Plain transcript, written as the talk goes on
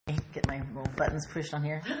get my little buttons pushed on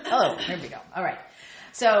here. Oh, there we go. All right.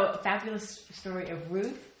 So, fabulous story of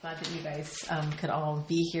Ruth. Glad that you guys could all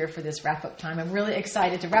be here for this wrap-up time. I'm really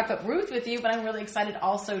excited to wrap up Ruth with you, but I'm really excited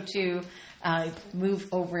also to move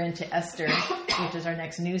over into Esther, which is our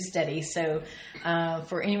next news study. So,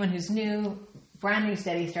 for anyone who's new, brand new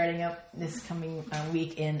study starting up this coming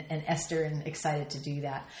week in Esther, and excited to do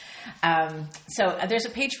that. So there's a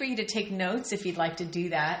page for you to take notes if you'd like to do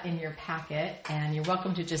that in your packet, and you're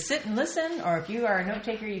welcome to just sit and listen, or if you are a note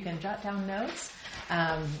taker, you can jot down notes.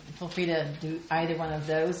 Feel free to do either one of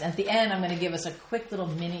those. At the end, I'm going to give us a quick little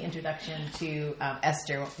mini introduction to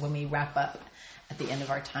Esther when we wrap up at the end of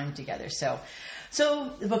our time together. So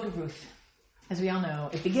the book of Ruth. As we all know,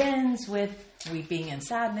 it begins with weeping and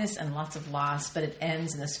sadness and lots of loss, but it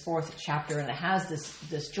ends in this fourth chapter, and it has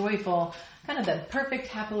this joyful, kind of the perfect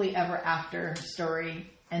happily ever after story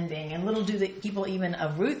ending. And little do the people even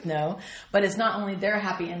of Ruth know, but it's not only their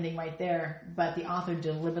happy ending right there, but the author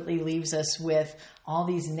deliberately leaves us with all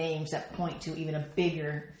these names that point to even a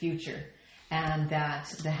bigger future. And that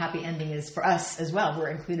the happy ending is for us as well. We're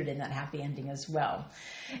included in that happy ending as well.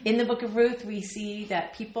 In the book of Ruth, we see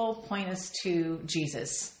that people point us to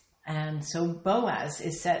Jesus. And so Boaz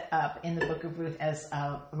is set up in the book of Ruth as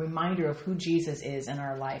a reminder of who Jesus is in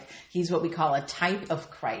our life. He's what we call a type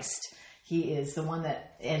of Christ. He is the one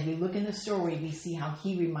that, as we look in the story, we see how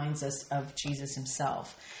he reminds us of Jesus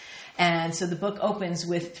himself. And so the book opens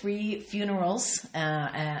with 3 funerals,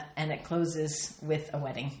 and it closes with a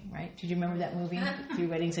wedding, right? Did you remember that movie? 3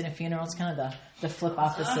 weddings and a funeral. It's kind of the flip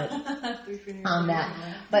opposite on that.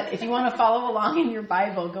 But if you want to follow along in your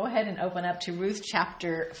Bible, go ahead and open up to Ruth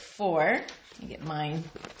chapter 4. Let me get mine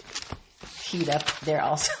keyed up there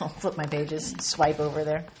also. Flip my pages, swipe over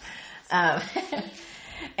there.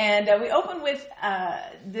 And we open with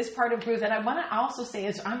this part of Ruth. And I want to also say,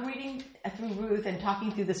 as I'm reading through Ruth and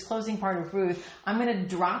talking through this closing part of Ruth, I'm going to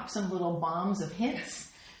drop some little bombs of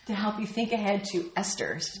hints to help you think ahead to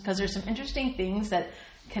Esther, because there's some interesting things that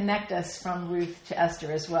connect us from Ruth to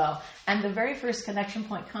Esther as well. And the very first connection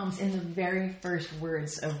point comes in the very first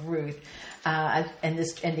words of Ruth in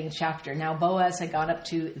this ending chapter. Now, Boaz had gone up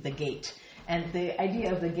to the gate. And the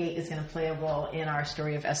idea of the gate is going to play a role in our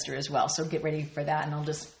story of Esther as well. So get ready for that, and I'll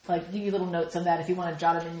just give you little notes on that. If you want to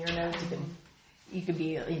jot them in your notes, you could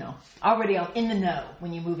be already in the know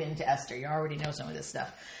when you move into Esther. You already know some of this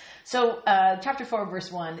stuff. So chapter 4,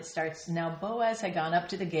 verse 1, it starts, "Now Boaz had gone up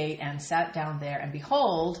to the gate and sat down there, and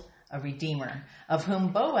behold, a redeemer, of whom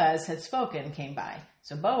Boaz had spoken, came by."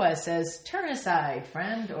 So Boaz says, "Turn aside,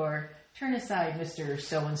 friend," or "Turn aside, Mr.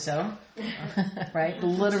 So-and-so," right?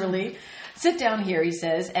 Literally. "Sit down here," he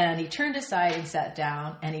says. And he turned aside and sat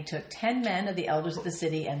down, and he took 10 men of the elders of the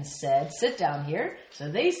city and said, "Sit down here." So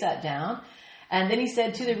they sat down. And then he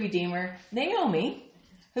said to the Redeemer, "Naomi,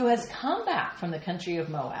 who has come back from the country of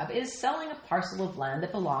Moab, is selling a parcel of land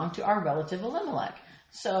that belonged to our relative Elimelech.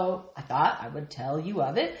 So I thought I would tell you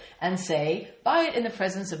of it and say, buy it in the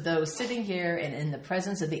presence of those sitting here and in the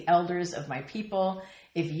presence of the elders of my people.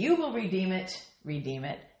 If you will redeem it, redeem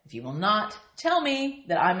it. If you will not, tell me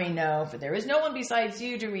that I may know, for there is no one besides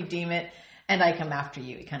you to redeem it, and I come after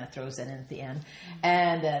you." He kind of throws that in at the end.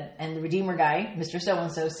 And the Redeemer guy, Mr.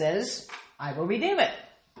 So-and-so, says, "I will redeem it."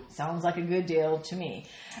 Sounds like a good deal to me.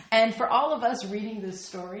 And for all of us reading this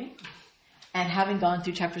story and having gone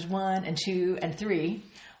through chapters 1 and 2 and 3,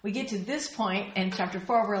 we get to this point in chapter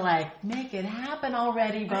 4, we're like, make it happen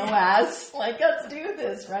already, Boaz. Let's do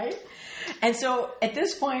this, right? And so at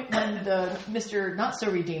this point, when the Mr.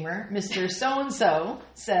 Not-So-Redeemer, Mr. So-and-so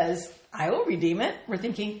says, "I will redeem it," we're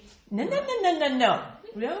thinking, no.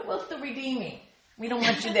 We don't want the redeeming. We don't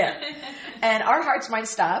want you there. And our hearts might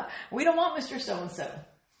stop. We don't want Mr. So-and-so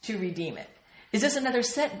to redeem it. Is this another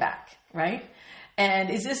setback, right? And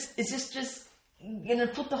is this just going to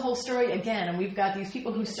flip the whole story again? And we've got these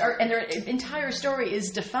people who start, and their entire story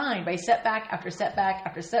is defined by setback after setback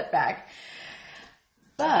after setback.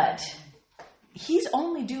 But he's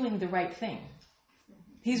only doing the right thing.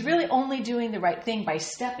 He's really only doing the right thing by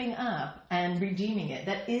stepping up and redeeming it.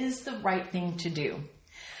 That is the right thing to do.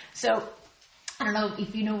 So, I don't know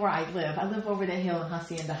if you know where I live. I live over the hill in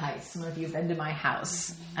Hacienda Heights. Some of you have been to my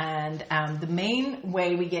house. And the main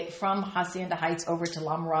way we get from Hacienda Heights over to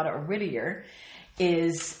La Mirada or Whittier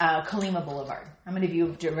is Colima Boulevard. How many of you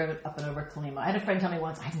have driven up and over Colima? I had a friend tell me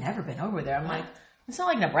once, "I've never been over there." I'm like, it's not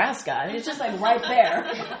like Nebraska. It's just right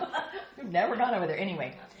there. We've never gone over there.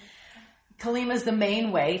 Anyway, Colima is the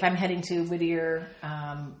main way if I'm heading to Whittier,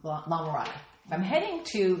 La Mirada. If I'm heading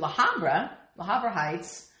to La Habra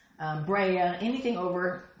Heights, Brea, anything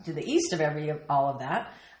over to the east of all of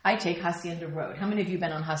that, I take Hacienda Road. How many of you have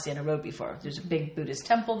been on Hacienda Road before? There's a big Buddhist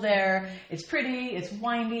temple there. It's pretty. It's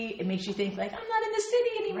windy. It makes you think like, I'm not in the city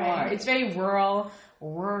anymore. Right. It's very rural.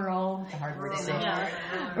 It's a hard word to say.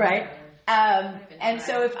 Right? And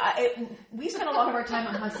so we spend a lot of our time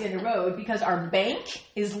on Hacienda Road because our bank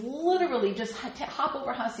is literally just hop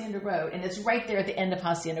over Hacienda Road, and it's right there at the end of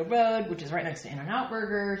Hacienda Road, which is right next to In-N-Out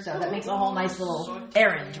Burger. So that makes a whole nice little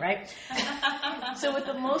errand, right? So with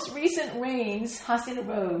the most recent rains, Hacienda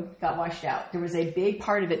Road got washed out. There was a big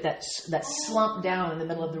part of it that slumped down in the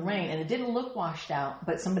middle of the rain, and it didn't look washed out,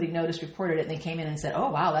 but somebody noticed, reported it, and they came in and said, oh,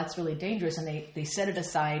 wow, that's really dangerous. And they set it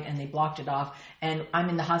aside, and they blocked it off. And I'm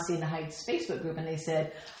in the Hacienda Heights Facebook group, and they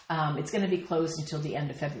said, it's going to be closed until the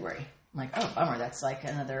end of February. I'm like, oh, bummer. That's like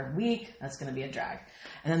another week. That's going to be a drag.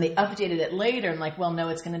 And then they updated it later. I'm like, well, no,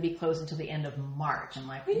 it's going to be closed until the end of March. I'm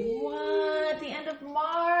like, what? The end of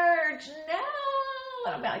March? No.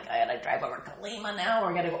 And I'm like, I got to drive over Colima now,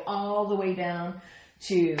 or I got to go all the way down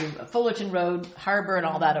to Fullerton Road, Harbor, and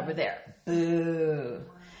all that over there. Boo.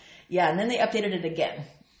 Yeah, and then they updated it again.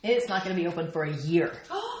 It's not going to be open for a year.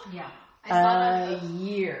 Yeah. A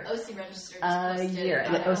year. OC registered. A year.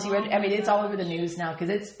 The OC I mean, it's all over the news now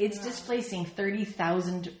because it's displacing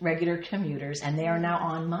 30,000 regular commuters, and they are now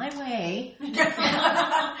on my way. In your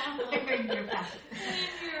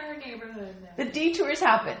neighborhood. The detours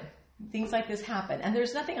happen. Things like this happen. And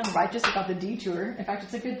there's nothing unrighteous about the detour. In fact,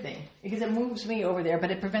 it's a good thing because it moves me over there,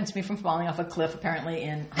 but it prevents me from falling off a cliff, apparently,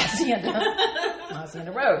 in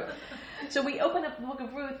Hacienda Road. So we open up the book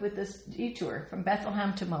of Ruth with this detour from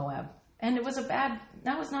Bethlehem to Moab. And it was that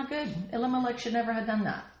was not good. Elimelech should never have done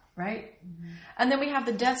that, right? Mm-hmm. And then we have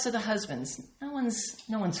the deaths of the husbands. No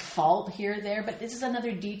one's fault here or there, but this is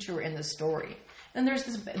another detour in the story. Then there's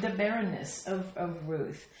the barrenness of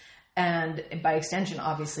Ruth. And by extension,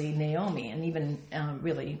 obviously, Naomi, and even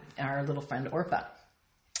really our little friend Orpah.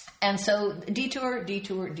 And so detour.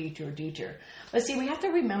 But see, we have to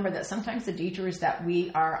remember that sometimes the detours that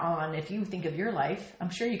we are on, if you think of your life,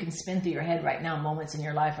 I'm sure you can spin through your head right now moments in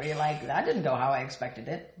your life where you're like, that didn't go how I expected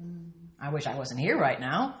it. I wish I wasn't here right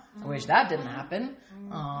now. I wish that didn't happen.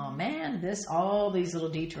 Oh man, all these little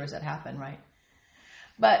detours that happen, right?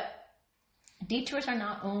 But detours are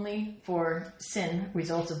not only for sin,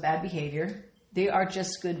 results of bad behavior. They are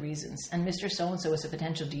just good reasons. And Mr. So-and-so is a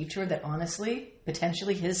potential detour that honestly,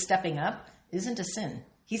 potentially his stepping up isn't a sin.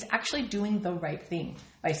 He's actually doing the right thing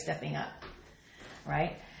by stepping up,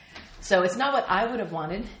 right? So it's not what I would have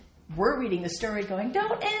wanted. We're reading the story going,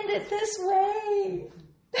 don't end it this way.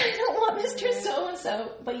 I don't want Mr.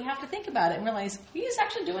 So-and-so. But you have to think about it and realize he's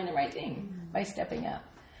actually doing the right thing by stepping up.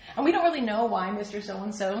 And we don't really know why Mr.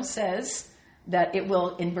 So-and-so says that it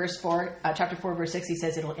will, in verse 4, chapter 4, verse 6, he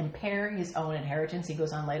says it'll impair his own inheritance. He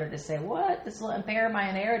goes on later to say, what? This will impair my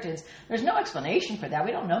inheritance. There's no explanation for that.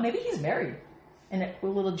 We don't know. Maybe he's married, and it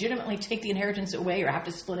will legitimately take the inheritance away or have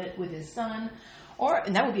to split it with his son.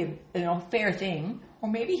 And that would be a fair thing. Or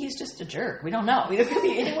maybe he's just a jerk. We don't know. It could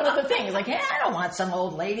be any one of the things. Like, I don't want some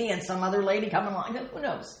old lady and some other lady coming along. Who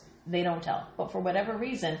knows? They don't tell. But for whatever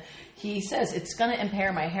reason, he says, it's going to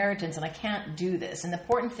impair my inheritance and I can't do this. And the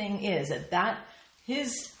important thing is that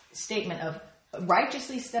his statement of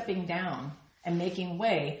righteously stepping down and making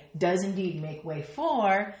way does indeed make way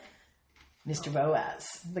for Mr.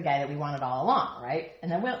 Boaz, the guy that we wanted all along, right?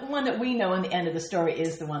 And the one that we know in the end of the story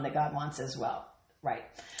is the one that God wants as well, right?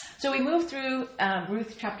 So we move through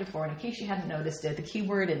Ruth chapter 4, and in case you hadn't noticed it, the key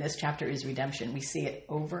word in this chapter is redemption. We see it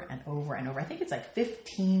over and over and over. I think it's like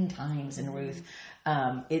 15 times in Ruth.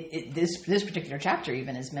 This particular chapter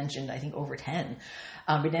even is mentioned, I think, over 10.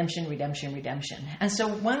 Redemption. And so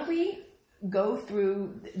when we go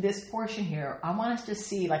through this portion here, I want us to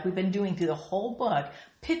see, like we've been doing through the whole book,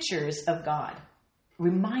 pictures of God,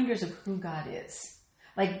 reminders of who God is.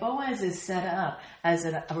 Like Boaz is set up as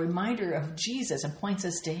a reminder of Jesus and points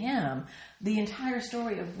us to him. The entire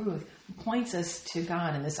story of Ruth points us to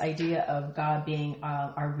God and this idea of God being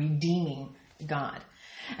our redeeming God.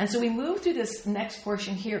 And so we move through this next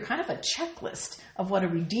portion here, kind of a checklist of what a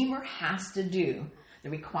redeemer has to do, the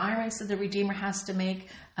requirements that the redeemer has to meet,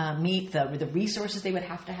 the resources they would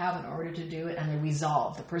have to have in order to do it, and the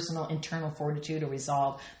resolve, the personal internal fortitude or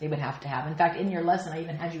resolve they would have to have. In fact, in your lesson, I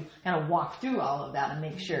even had you kind of walk through all of that and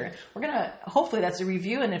make sure. We're going to, hopefully that's a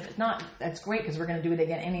review, and if not, that's great because we're going to do it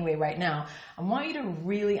again anyway right now. I want you to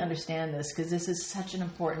really understand this because this is such an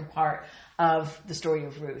important part of the story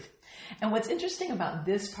of Ruth. And what's interesting about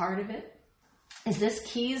this part of it is this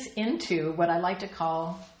keys into what I like to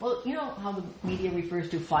call, well, you know how the media refers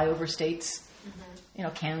to flyover states? Mm-hmm. You know,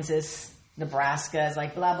 Kansas, Nebraska is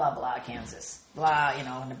like blah, blah, blah, Kansas, blah,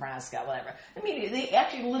 Nebraska, whatever. I mean, they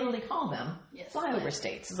actually literally call them flyover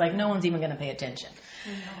states. It's like no one's even going to pay attention,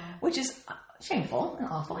 which is shameful and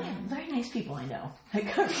awful. I have very nice people I know that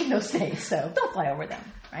come from those states, so don't fly over them,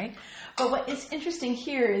 right? But what is interesting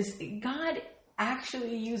here is God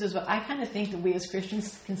actually uses what I kind of think that we as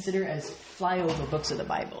Christians consider as flyover books of the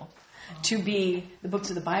Bible to be the books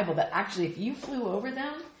of the Bible that actually, if you flew over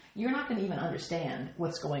them, you're not going to even understand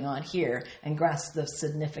what's going on here and grasp the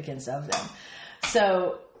significance of them.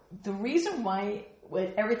 So the reason why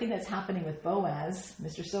with everything that's happening with Boaz,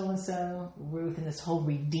 Mr. So-and-so, Ruth, and this whole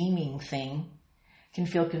redeeming thing can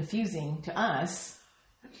feel confusing to us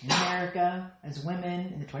in America as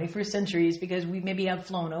women in the 21st century is because we maybe have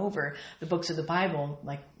flown over the books of the Bible.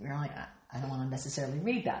 Like, we're like, I don't want to necessarily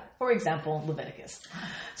read that. For example, Leviticus.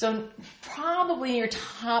 So probably your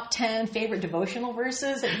top 10 favorite devotional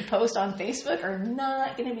verses that you post on Facebook are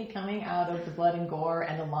not going to be coming out of the blood and gore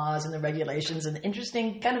and the laws and the regulations and the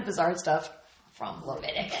interesting, kind of bizarre stuff from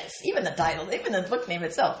Leviticus. Even the title, even the book name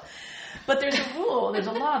itself. But there's a rule, there's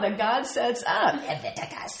a law that God sets up.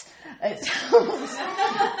 Leviticus.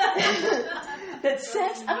 That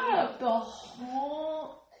sets up the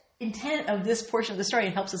whole intent of this portion of the story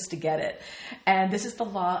and helps us to get it. And this is the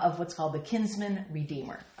law of what's called the kinsman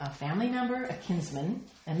redeemer. A family member, a kinsman,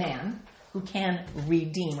 a man who can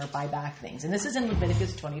redeem or buy back things. And this is in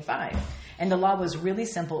Leviticus 25. And the law was really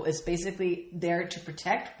simple. It's basically there to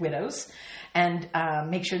protect widows and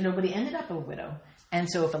make sure nobody ended up a widow. And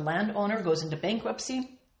so if a landowner goes into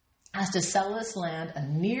bankruptcy, has to sell this land, a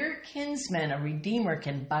near kinsman, a redeemer,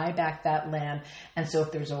 can buy back that land. And so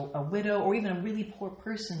if there's a widow or even a really poor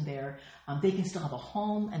person there, they can still have a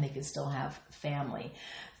home and they can still have family.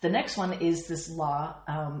 The next one is this law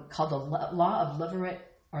called the law of Levirate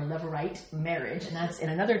marriage, and that's in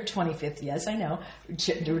another 25th, yes, I know,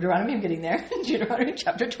 Deuteronomy, I'm getting there, Deuteronomy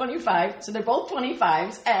chapter 25, so they're both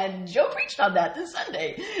 25s, and Joe preached on that this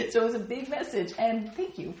Sunday, so it was a big message, and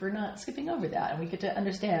thank you for not skipping over that, and we get to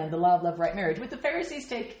understand the law of Levirate marriage, which the Pharisees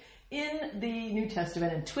take in the New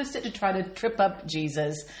Testament and twist it to try to trip up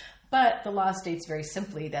Jesus. But the law states very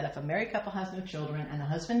simply that if a married couple has no children and the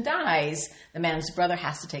husband dies, the man's brother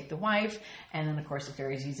has to take the wife. And then, of course, the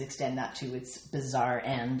Pharisees extend that to its bizarre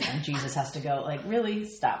end. And Jesus has to go, like, really?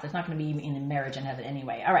 Stop. There's not going to be even a marriage in heaven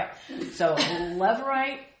anyway. All right. So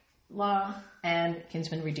Levirate law and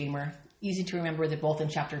kinsman redeemer. Easy to remember. They're both in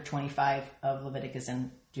chapter 25 of Leviticus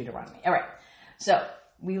and Deuteronomy. All right. So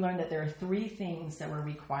we learned that there are three things that were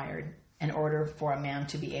required in order for a man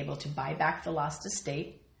to be able to buy back the lost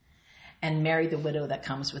estate and marry the widow that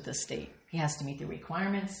comes with the estate. He has to meet the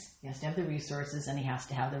requirements, he has to have the resources, and he has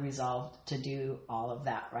to have the resolve to do all of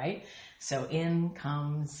that, right? So in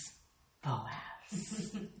comes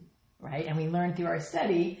Boaz, right? And we learned through our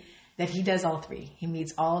study that he does all three. He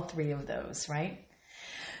meets all three of those, right?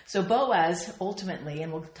 So Boaz ultimately,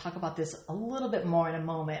 and we'll talk about this a little bit more in a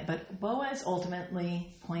moment, but Boaz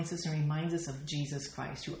ultimately points us and reminds us of Jesus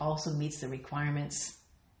Christ, who also meets the requirements.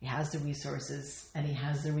 He has the resources, and he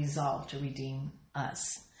has the resolve to redeem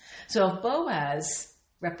us. So if Boaz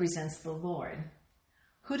represents the Lord,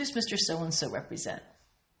 who does Mr. So-and-so represent?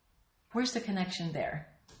 Where's the connection there?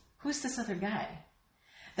 Who's this other guy?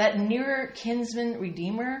 That nearer kinsman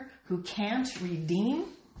redeemer who can't redeem?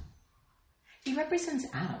 He represents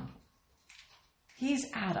Adam. He's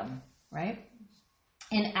Adam, right?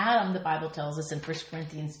 In Adam, the Bible tells us in 1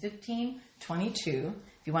 Corinthians 15:22,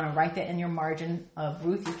 if you want to write that in your margin of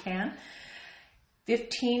Ruth, you can.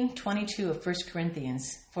 15:22 of 1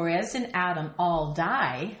 Corinthians. For as in Adam all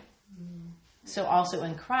die, so also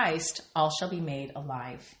in Christ all shall be made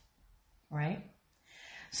alive. Right?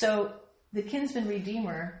 So the kinsman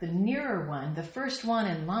redeemer, the nearer one, the first one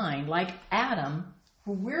in line, like Adam,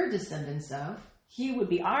 who we're descendants of, he would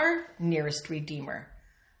be our nearest redeemer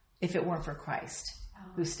if it weren't for Christ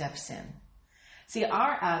who steps in. See,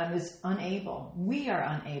 our Adam is unable. We are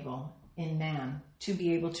unable in man to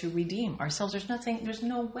be able to redeem ourselves. There's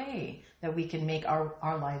no way that we can make our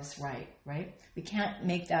lives right? We can't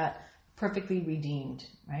make that perfectly redeemed,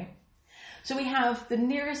 right? So we have the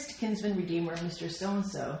nearest kinsman redeemer, Mr.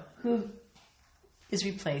 So-and-so, who is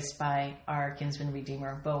replaced by our kinsman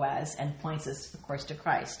redeemer, Boaz, and points us, of course, to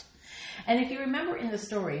Christ. And if you remember in the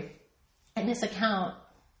story, in this account,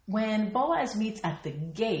 when Boaz meets at the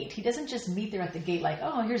gate, he doesn't just meet there at the gate like,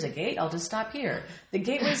 oh, here's a gate, I'll just stop here. The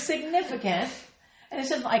gate was significant And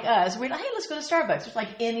instead of like us, we're like, hey, let's go to Starbucks. There's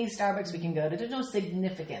like any Starbucks we can go to. There's no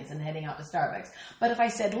significance in heading out to Starbucks. But if I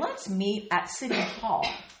said, let's meet at City Hall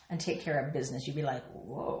and take care of business, you'd be like,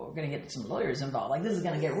 whoa, we're going to get some lawyers involved. Like, this is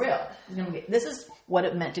going to get real. This is what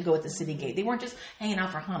it meant to go at the city gate. They weren't just hanging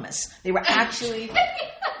out for hummus. They were actually...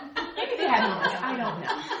 Maybe they had hummus. I don't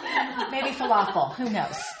know. Maybe falafel. Who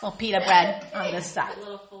knows? A little pita bread on this side. A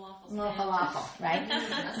little falafel, right?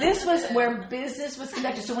 This was where business was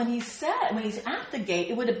conducted. So when he's at the gate,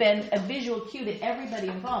 it would have been a visual cue to everybody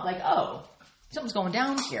involved. Like, oh, something's going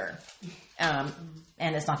down here.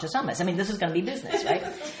 And it's not just hummus. I mean, this is going to be business, right?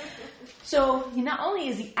 So not only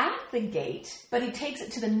is he at the gate, but he takes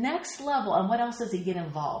it to the next level. And what else does he get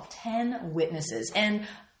involved? 10 witnesses. And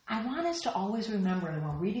I want us to always remember that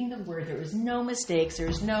when reading the word, there is no mistakes.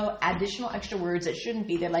 There's no additional extra words that shouldn't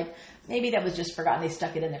be there. Like, maybe that was just forgotten. They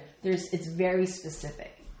stuck it in there. It's very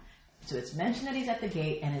specific. So it's mentioned that he's at the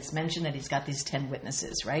gate, and it's mentioned that he's got these 10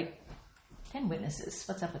 witnesses, right? 10 witnesses.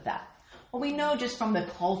 What's up with that? Well, we know just from the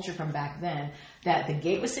culture from back then that the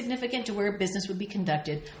gate was significant to where business would be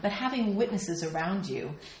conducted, but having witnesses around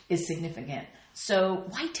you is significant. So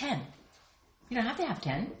why 10? You don't have to have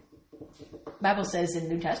 10. Bible says in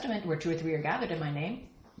the New Testament where 2 or 3 are gathered in my name,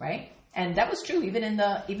 right? And that was true even in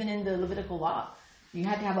the Levitical law. You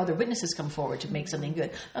had to have other witnesses come forward to make something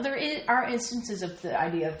good. Now, there are instances of the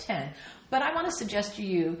idea of 10, but I want to suggest to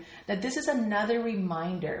you that this is another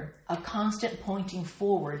reminder, a constant pointing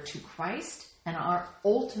forward to Christ and our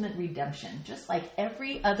ultimate redemption. Just like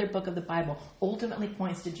every other book of the Bible ultimately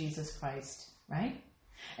points to Jesus Christ, right?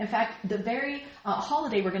 In fact, the very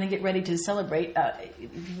holiday we're going to get ready to celebrate,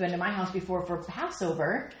 if you've been to my house before for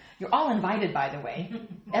Passover, you're all invited, by the way.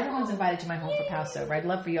 Everyone's invited to my home for Passover. I'd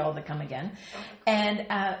love for you all to come again. And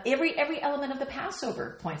every element of the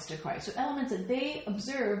Passover points to Christ. So elements that they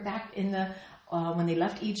observed back in the when they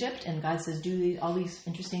left Egypt, and God says, do all these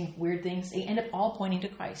interesting, weird things, they end up all pointing to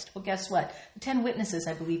Christ. Well, guess what? The 10 witnesses,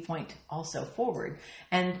 I believe, point also forward.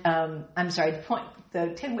 And,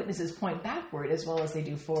 the 10 witnesses point backward as well as they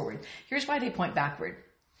do forward. Here's why they point backward.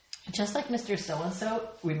 Just like Mr. So-and-so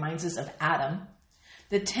reminds us of Adam,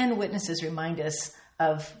 the 10 witnesses remind us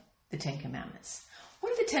of the 10 commandments.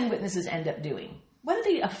 What do the 10 witnesses end up doing? What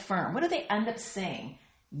do they affirm? What do they end up saying?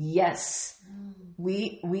 Yes,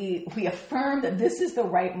 we affirm that this is the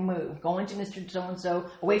right move. Going to Mr. So-and-so,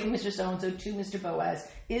 away from Mr. So-and-so to Mr. Boaz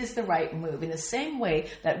is the right move. In the same way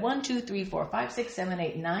that 1, 2, 3, 4, 5, 6, 7,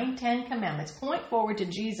 8, 9, 10 commandments point forward to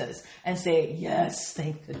Jesus and say, yes,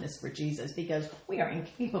 thank goodness for Jesus, because we are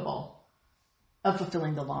incapable of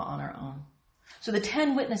fulfilling the law on our own. So the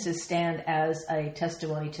 10 witnesses stand as a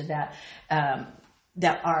testimony to that,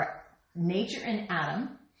 that our nature in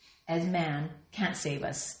Adam as man can't save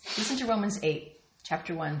us. Listen to Romans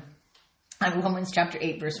chapter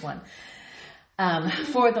 8, verse 1.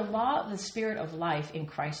 For the law of the Spirit of life in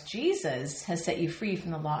Christ Jesus has set you free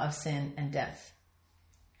from the law of sin and death.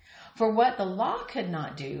 For what the law could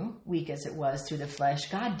not do, weak as it was through the flesh,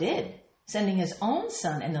 God did, sending his own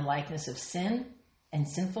Son in the likeness of sin and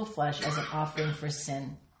sinful flesh as an offering for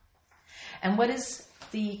sin. And what does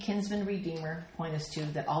the kinsman redeemer point us to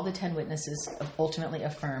that all the 10 witnesses ultimately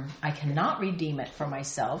affirm? I cannot redeem it for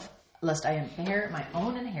myself, lest I inherit my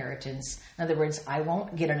own inheritance. In other words, I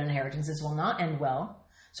won't get an inheritance. This will not end well.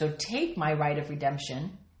 So take my right of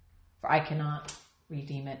redemption, for I cannot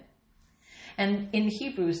redeem it. And in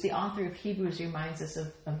Hebrews, the author of Hebrews reminds us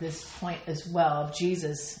of this point as well, of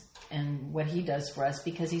Jesus and what he does for us,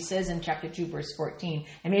 because he says in chapter 2, verse 14,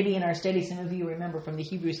 and maybe in our study, some of you remember from the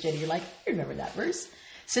Hebrew study, you're like, I remember that verse.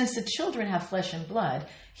 Since the children have flesh and blood,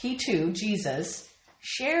 he too, Jesus,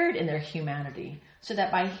 shared in their humanity, so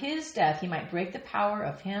that by his death he might break the power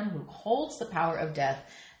of him who holds the power of death,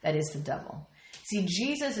 that is the devil. See,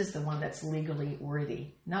 Jesus is the one that's legally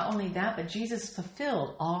worthy. Not only that, but Jesus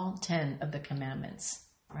fulfilled all 10 of the commandments,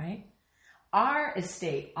 right? Our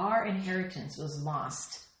estate, our inheritance was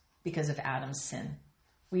lost because of Adam's sin.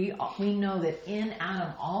 We know that in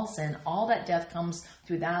Adam, all sin, all that death comes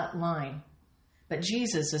through that line. But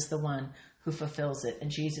Jesus is the one who fulfills it,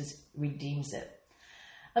 and Jesus redeems it.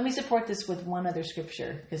 Let me support this with one other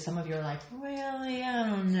scripture, because some of you are like, really? I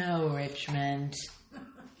don't know, Richmond.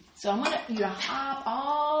 So I want you to hop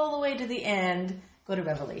all the way to the end, go to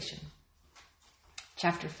Revelation,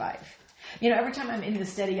 chapter 5. You know, every time I'm in the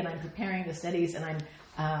study and I'm preparing the studies and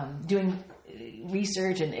I'm doing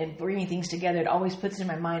research and bringing things together, it always puts in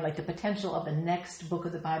my mind like the potential of the next book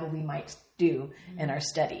of the Bible we might do in our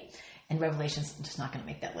study. And Revelation's just not going to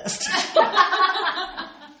make that list.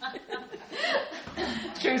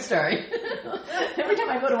 True story. Every time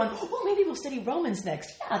I go to one, maybe we'll study Romans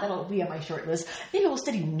next. Yeah, that'll be on my short list. Maybe we'll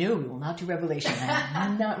study, no, we will not do Revelation.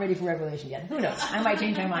 I'm not ready for Revelation yet. Who knows? I might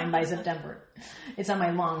change my mind by September. It's on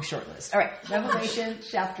my long short list. All right, Revelation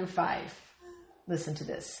chapter 5. Listen to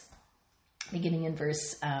this. Beginning in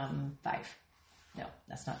verse 5. No,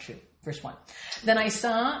 that's not true. Verse 1. Then I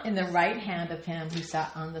saw in the right hand of him who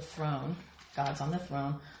sat on the throne, God's on the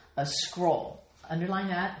throne, a scroll. Underline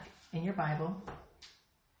that in your Bible.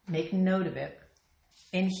 Make note of it.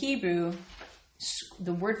 In Hebrew,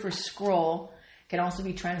 the word for scroll can also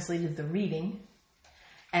be translated the reading.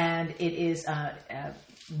 And it is, I'm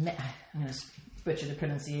going to butcher the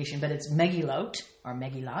pronunciation, but it's Megillot, or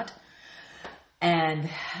Megillot. And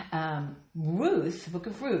Ruth, the book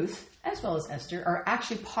of Ruth, as well as Esther, are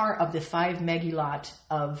actually part of the 5 Megillot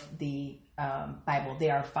of the Bible. They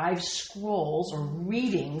are 5 scrolls or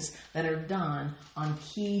readings that are done on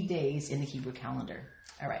key days in the Hebrew calendar.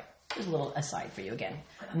 All right, here's a little aside for you again,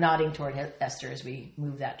 nodding toward Esther as we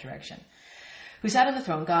move that direction. Who sat on the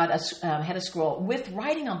throne, God had a scroll with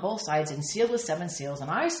writing on both sides and sealed with 7 seals. And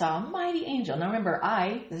I saw a mighty angel. Now remember,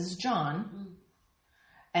 this is John.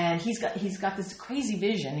 And he's got this crazy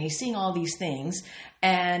vision. He's seeing all these things,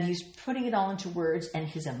 and he's putting it all into words, and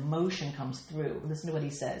his emotion comes through. Listen to what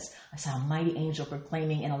he says. I saw a mighty angel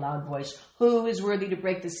proclaiming in a loud voice, who is worthy to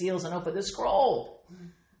break the seals and open the scroll?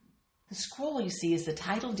 The scroll, you see, is the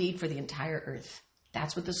title deed for the entire earth.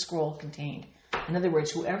 That's what the scroll contained. In other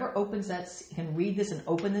words, whoever opens that, can read this and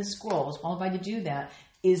open this scroll, is qualified to do that,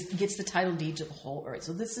 gets the title deed to the whole earth.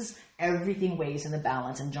 So this is everything weighs in the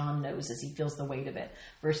balance, and John knows this. He feels the weight of it.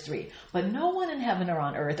 Verse 3, but no one in heaven or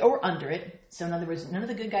on earth or under it, so in other words, none of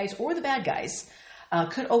the good guys or the bad guys,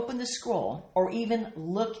 could open the scroll or even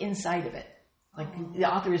look inside of it. Like the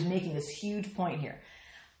author is making this huge point here.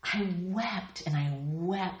 I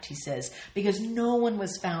wept, he says, because no one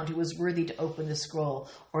was found who was worthy to open the scroll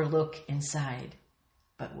or look inside.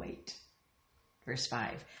 But wait. Verse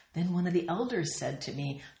 5, then one of the elders said to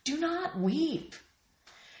me, do not weep.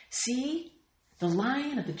 See, the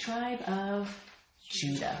Lion of the tribe of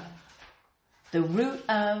Judah, the root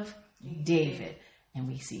of David. And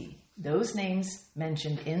we see those names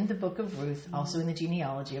mentioned in the book of Ruth, also in the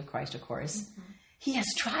genealogy of Christ, of course. He has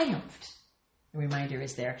triumphed. The reminder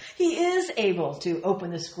is there. He is able to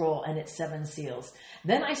open the scroll and its 7 seals.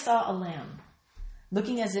 Then I saw a lamb,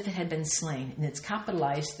 looking as if it had been slain. And it's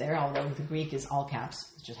capitalized there, although the Greek is all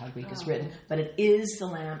caps. It's just how Greek is written. But it is the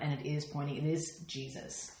lamb, and it is pointing. It is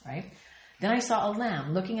Jesus, right? Then I saw a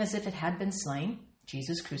lamb, looking as if it had been slain,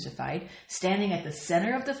 Jesus crucified, standing at the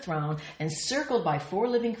center of the throne, encircled by 4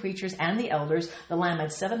 living creatures and the elders. The lamb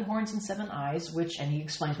had 7 horns and 7 eyes, and he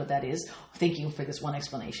explains what that is. Thank you for this one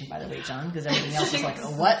explanation, by the way, John, because everything else is like,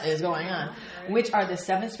 what is going on? Which are the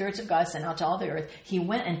 7 spirits of God sent out to all the earth. He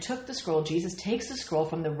went and took the scroll. Jesus takes the scroll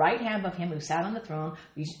from the right hand of him who sat on the throne.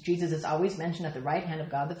 Jesus is always mentioned at the right hand of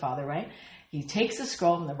God the Father, right? He takes the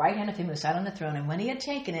scroll from the right hand of him who sat on the throne, and when he had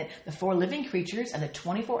taken it, the 4 living creatures and the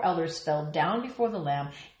 24 elders fell down before the Lamb.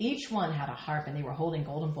 Each one had a harp, and they were holding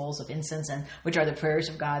golden bowls of incense, and which are the prayers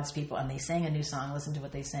of God's people. And they sang a new song. Listen to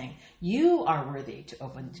what they sang. You are worthy to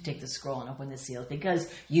take the scroll and open the seals,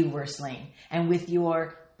 because you were slain. And with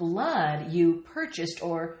your blood you purchased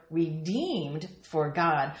or redeemed for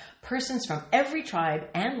God persons from every tribe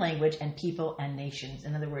and language and people and nations.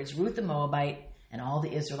 In other words, Ruth the Moabite, and all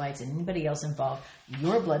the Israelites and anybody else involved,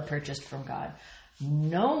 your blood purchased from God.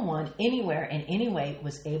 No one anywhere in any way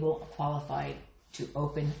was qualified to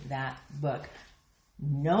open that book.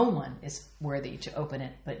 No one is worthy to open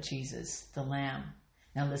it but Jesus, the Lamb.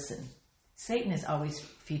 Now listen, Satan is always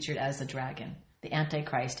featured as the dragon, the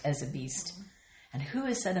Antichrist as a beast. And who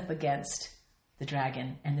is set up against the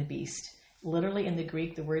dragon and the beast? Literally in the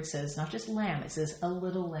Greek, the word says not just lamb, it says a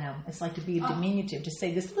little lamb. It's like to be a diminutive, to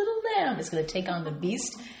say this little lamb is going to take on the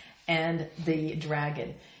beast and the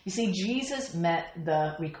dragon. You see, Jesus met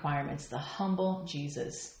the requirements. The humble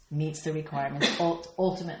Jesus meets the requirements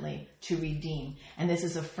ultimately to redeem. And this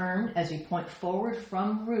is affirmed as we point forward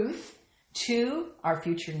from Ruth to our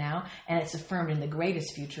future now, and it's affirmed in the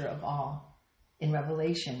greatest future of all, in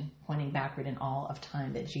Revelation, pointing backward in all of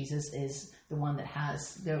time, that Jesus is the one that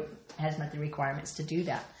has met the requirements to do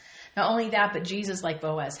that. Not only that, but Jesus, like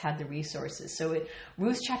Boaz, had the resources. So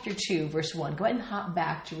Ruth chapter 2, verse 1, go ahead and hop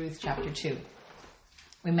back to Ruth chapter 2.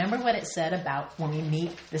 Remember what it said about when we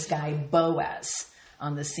meet this guy Boaz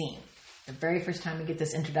on the scene. The very first time we get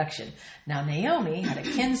this introduction. Now Naomi had a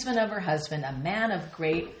kinsman of her husband, a man of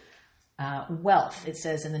great wealth, it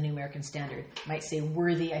says in the New American Standard. Might say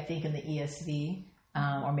worthy, I think, in the ESV.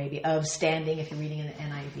 or maybe of standing if you're reading in the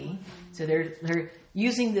NIV. So they're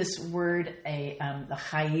using this word, the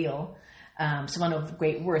chayil, someone of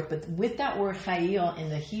great worth. But with that word chayil in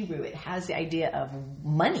the Hebrew, it has the idea of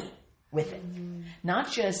money with it.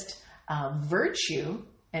 Not just virtue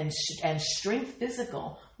and strength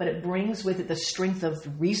physical, but it brings with it the strength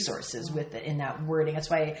of resources with it in that wording. That's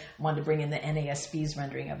why I wanted to bring in the NASB's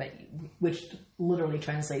rendering of it, which literally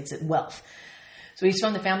translates it wealth. So he's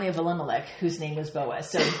from the family of Elimelech, whose name was Boaz.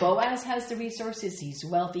 So Boaz has the resources. He's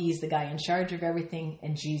wealthy. He's the guy in charge of everything.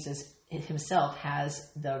 And Jesus himself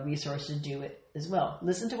has the resources to do it as well.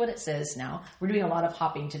 Listen to what it says now. We're doing a lot of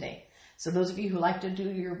hopping today. So those of you who like to do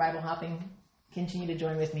your Bible hopping, continue to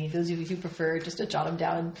join with me. Those of you who prefer just to jot them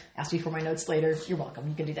down and ask me for my notes later, you're welcome.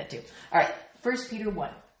 You can do that too. All right. 1 Peter 1.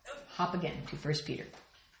 Hop again to 1 Peter.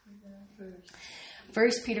 1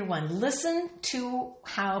 Peter 1. Listen to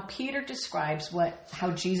how Peter describes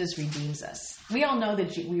how Jesus redeems us. We all know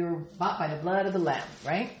that we were bought by the blood of the Lamb,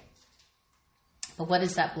 right? But what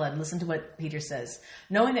is that blood? Listen to what Peter says.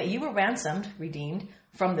 Knowing that you were ransomed, redeemed,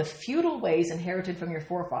 from the futile ways inherited from your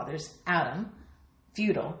forefathers, Adam,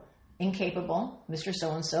 futile, incapable, Mr.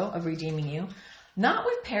 So-and-so, of redeeming you, not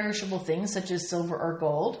with perishable things such as silver or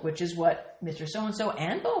gold, which is what Mr. So-and-so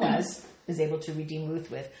and Boaz is able to redeem Ruth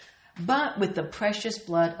with, but with the precious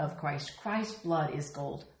blood of Christ. Christ's blood is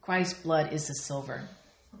gold. Christ's blood is the silver,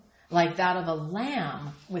 like that of a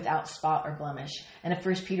lamb without spot or blemish. And in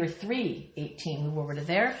 1 Peter 3:18, move over to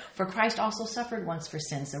there. For Christ also suffered once for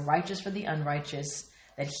sins, the righteous for the unrighteous,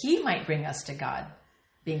 that he might bring us to God,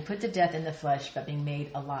 being put to death in the flesh, but being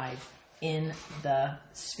made alive in the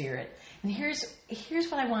Spirit. And here's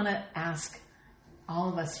what I want to ask all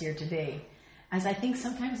of us here today. As I think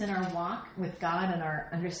sometimes in our walk with God and our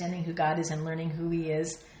understanding who God is and learning who he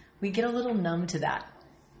is, we get a little numb to that,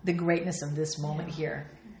 the greatness of this moment here,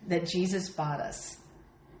 that Jesus bought us,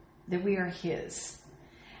 that we are his.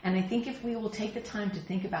 And I think if we will take the time to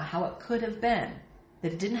think about how it could have been,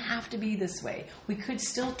 that it didn't have to be this way. We could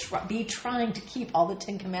still be trying to keep all the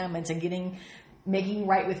 10 Commandments and making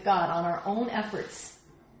right with God on our own efforts.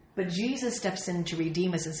 But Jesus steps in to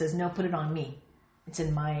redeem us and says, no, put it on me. It's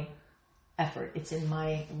in my effort. It's in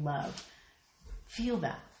my love. Feel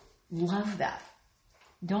that. Love that.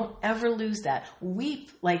 Don't ever lose that. Weep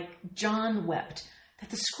like John wept, that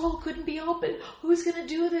the scroll couldn't be opened. Who's going to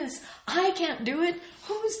do this? I can't do it.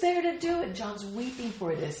 Who's there to do it? John's weeping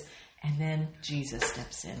for this. And then Jesus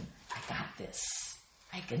steps in. I got this.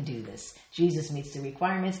 I can do this. Jesus meets the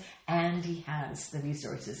requirements, and he has the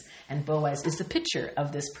resources. And Boaz is the picture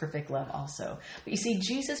of this perfect love also. But you see,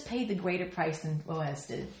 Jesus paid the greater price than Boaz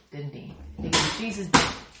did, didn't he? Because Jesus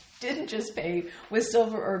didn't just pay with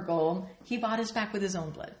silver or gold. He bought us back with his own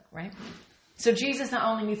blood, right? So Jesus not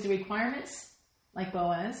only meets the requirements, like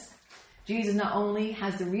Boaz. Jesus not only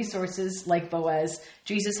has the resources, like Boaz.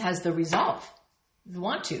 Jesus has the resolve, the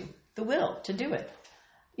want to, the will to do it.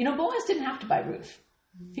 You know, Boaz didn't have to buy Ruth.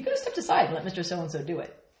 He could have stepped aside and let Mr. So-and-so do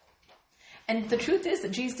it. And the truth is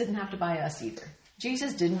that Jesus didn't have to buy us either.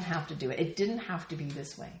 Jesus didn't have to do it. It didn't have to be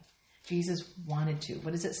this way. Jesus wanted to.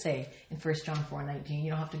 What does it say in 1 John 4:19? You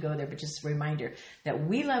don't have to go there, but just a reminder that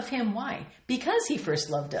we love him. Why? Because he first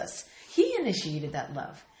loved us. He initiated that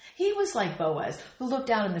love. He was like Boaz, who looked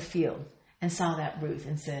out in the field and saw that Ruth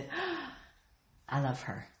and said, I love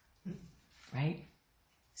her. Right?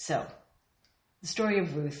 So, the story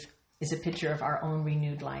of Ruth is a picture of our own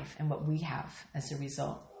renewed life and what we have as a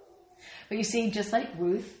result. But you see, just like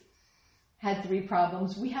Ruth had 3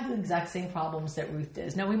 problems, we have the exact same problems that Ruth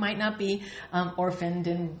does. Now, we might not be orphaned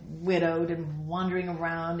and widowed and wandering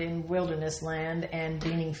around in wilderness land and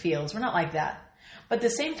gleaning fields. We're not like that. But the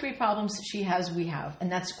same 3 problems she has, we have.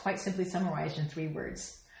 And that's quite simply summarized in 3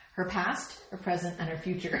 words. Her past, her present, and her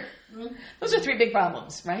future. Those are 3 big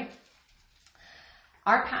problems, right?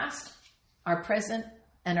 Our past, our present,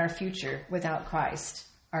 and our future without Christ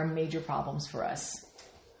are major problems for us.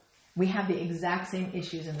 We have the exact same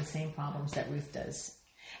issues and the same problems that Ruth does.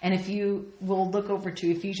 And if you will look over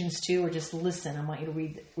to Ephesians 2 or just listen, I want you to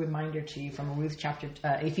read a reminder to you from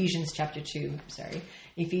Ephesians chapter 2,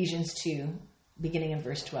 Ephesians 2, beginning in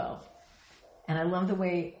verse 12. And I love the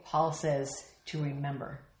way Paul says to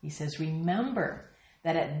remember. He says, remember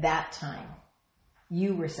that at that time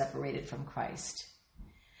you were separated from Christ.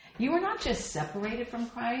 You were not just separated from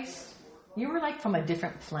Christ, you were like from a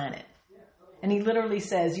different planet. And he literally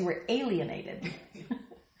says you were alienated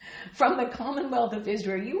from the commonwealth of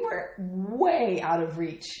Israel. You were way out of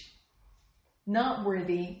reach, not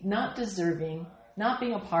worthy, not deserving, not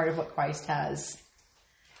being a part of what Christ has.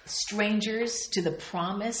 Strangers to the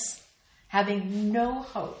promise, having no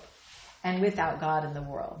hope, and without God in the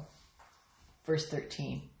world. Verse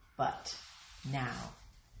 13, but now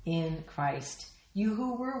in Christ, you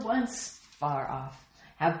who were once far off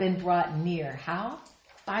have been brought near. How?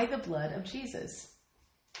 By the blood of Jesus.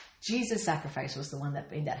 Jesus' sacrifice was the one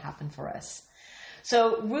that made that happen for us.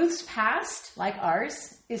 So Ruth's past, like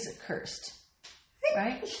ours, is cursed,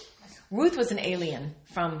 right? Ruth was an alien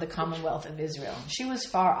from the Commonwealth of Israel. She was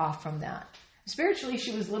far off from that. Spiritually,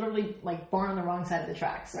 she was literally like born on the wrong side of the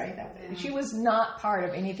tracks, right? She was not part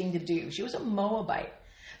of anything to do. She was a Moabite.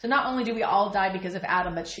 So not only do we all die because of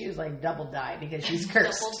Adam, but she was like double die because she's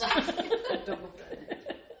cursed. Double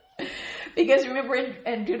die. Because remember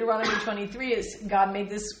in Deuteronomy 23, God made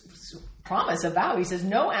this promise, a vow. He says,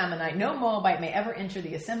 no Ammonite, no Moabite may ever enter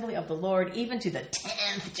the assembly of the Lord, even to the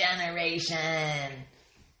 10th generation.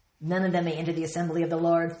 None of them may enter the assembly of the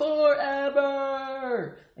Lord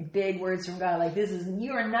forever. Like big words from God. Like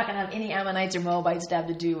you are not going to have any Ammonites or Moabites to have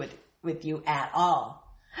to do with you at all.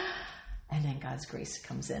 And then God's grace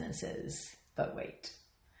comes in and says, but wait.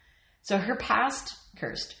 So her past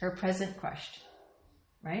cursed, her present crushed,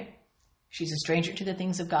 right? She's a stranger to the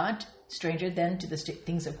things of God, stranger then to the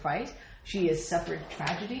things of Christ. She has suffered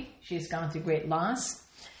tragedy. She has gone through great loss.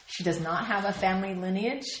 She does not have a family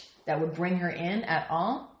lineage that would bring her in at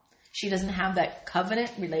all. She doesn't have that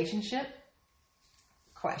covenant relationship.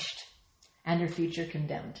 Crushed. And her future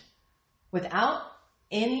condemned. Without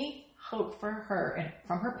any hope for her, and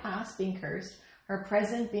from her past being cursed, her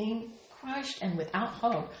present being crushed, and without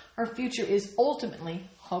hope, her future is ultimately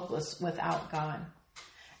hopeless without God.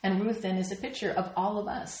 And Ruth then is a picture of all of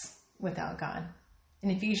us without God. In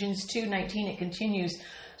Ephesians 2:19 it continues,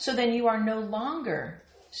 so then you are no longer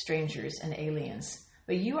strangers and aliens,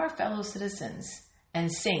 but you are fellow citizens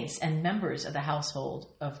and saints and members of the household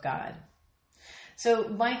of God. So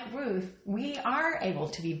like Ruth, we are able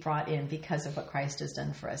to be brought in because of what Christ has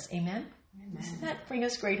done for us. Amen? Doesn't that bring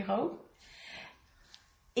us great hope?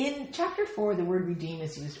 In chapter 4, the word redeem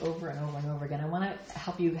is used over and over and over again. I want to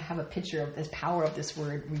help you have a picture of the power of this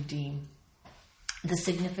word redeem, the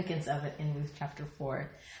significance of it in Ruth chapter 4.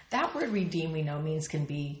 That word redeem, we know, means can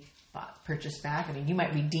be bought, purchased back. I mean, you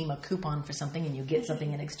might redeem a coupon for something and you get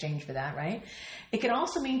something in exchange for that, right? It can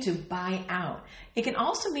also mean to buy out. It can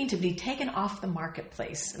also mean to be taken off the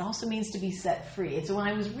marketplace. It also means to be set free. And so when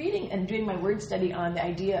I was reading and doing my word study on the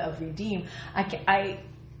idea of redeem,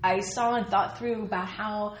 I saw and thought through about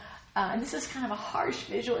how, and this is kind of a harsh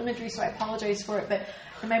visual imagery, so I apologize for it, but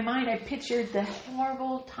in my mind I pictured the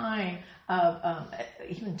horrible time of,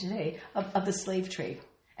 even today, of the slave trade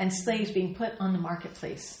and slaves being put on the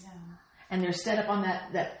marketplace. Yeah. And they're set up on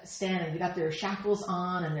that stand and they got their shackles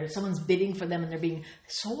on and someone's bidding for them and they're being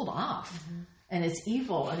sold off. Mm-hmm. And it's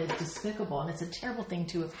evil and it's despicable and it's a terrible thing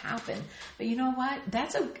to have happened. But you know what?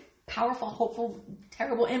 That's a powerful, hopeful,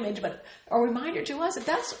 terrible image, but a reminder to us that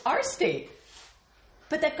that's our state.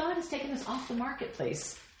 But that God has taken us off the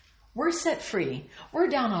marketplace. We're set free. We're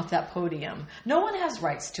down off that podium. No one has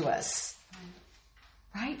rights to us.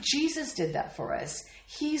 Right? Jesus did that for us.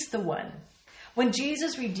 He's the one. When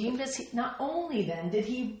Jesus redeemed us, not only then did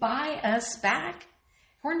he buy us back,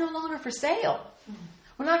 we're no longer for sale.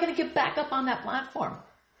 We're not going to get back up on that platform.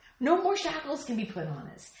 No more shackles can be put on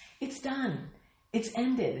us. It's done. It's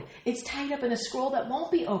ended. It's tied up in a scroll that won't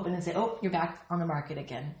be open and say, oh, you're back on the market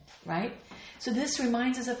again, right? So this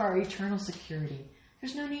reminds us of our eternal security.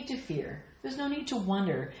 There's no need to fear. There's no need to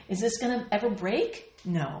wonder, is this going to ever break?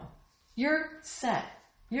 No. You're set.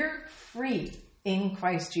 You're free in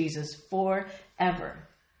Christ Jesus forever.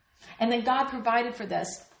 And then God provided for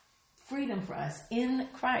this freedom for us in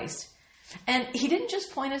Christ. And he didn't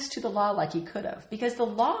just point us to the law like he could have, because the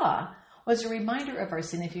law was a reminder of our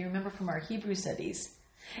sin, if you remember from our Hebrew studies.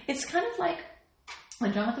 It's kind of like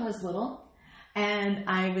when Jonathan was little, and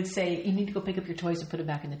I would say, you need to go pick up your toys and put them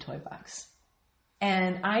back in the toy box.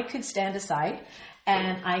 And I could stand aside,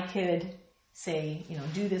 and I could say,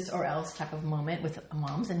 do this or else type of moment with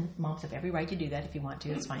moms, and moms have every right to do that if you want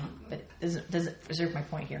to, it's fine, but it doesn't preserve my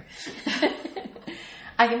point here.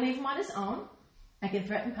 I can leave him on his own. I can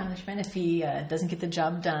threaten punishment if he doesn't get the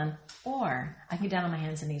job done, or I can get down on my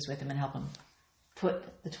hands and knees with him and help him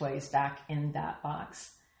put the toys back in that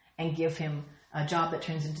box and give him a job that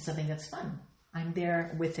turns into something that's fun. I'm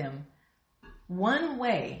there with him. One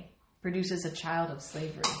way produces a child of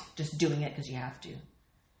slavery, just doing it because you have to.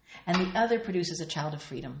 And the other produces a child of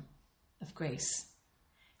freedom, of grace.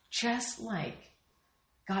 Just like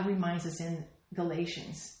God reminds us in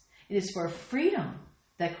Galatians, it is for freedom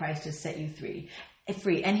that Christ has set you free.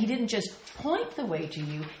 And he didn't just point the way to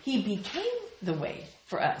you, he became the way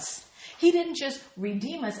for us. He didn't just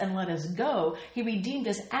redeem us and let us go, he redeemed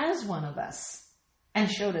us as one of us and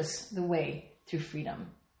showed us the way to freedom.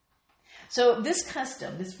 So this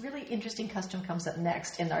custom, this really interesting custom comes up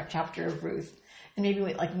next in our chapter of Ruth. And maybe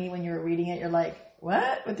like me, when you were reading it, you're like,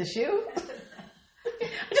 what? With the shoe?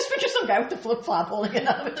 I just picture some guy with the flip-flop holding it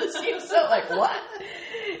up. It just seems so like, what?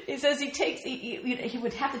 He says he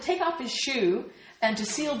would have to take off his shoe and to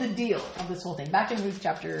seal the deal of this whole thing. Back in Ruth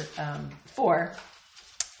chapter 4.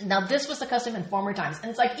 Now, this was the custom in former times. And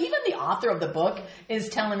it's like even the author of the book is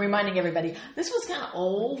reminding everybody, this was kind of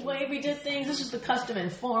old way we did things. This was the custom in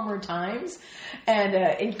former times. And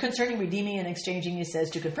in concerning redeeming and exchanging, he says,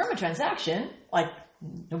 to confirm a transaction, like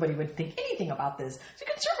nobody would think anything about this. To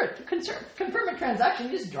confirm a transaction,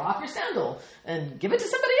 you just drop your sandal and give it to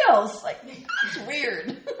somebody else. Like, that's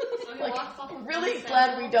weird. Like, really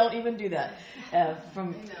glad we don't even do that.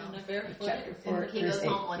 From chapter 4, verse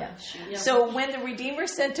 8. Yeah. So when the Redeemer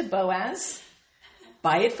said to Boaz,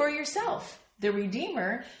 buy it for yourself, the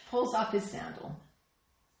Redeemer pulls off his sandal.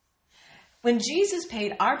 When Jesus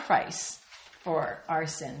paid our price for our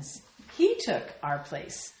sins, he took our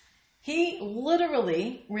place. He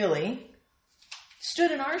literally, really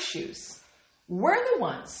stood in our shoes. We're the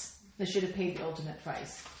ones that should have paid the ultimate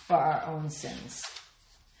price for our own sins.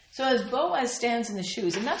 So as Boaz stands in the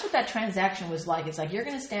shoes, and that's what that transaction was like. It's like, you're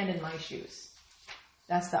going to stand in my shoes.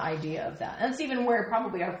 That's the idea of that. And that's even where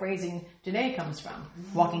probably our phrasing today comes from.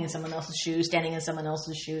 Walking in someone else's shoes, standing in someone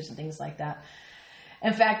else's shoes, and things like that.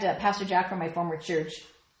 In fact, Pastor Jack from my former church,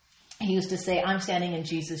 he used to say, I'm standing in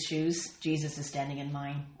Jesus' shoes. Jesus is standing in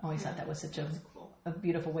mine. I always thought that was such a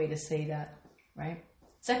beautiful way to say that, right?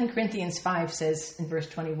 2 Corinthians 5 says in verse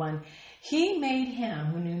 21, he made him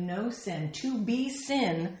who knew no sin to be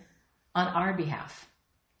sin on our behalf,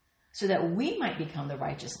 so that we might become the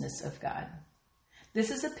righteousness of God.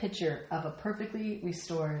 This is a picture of a perfectly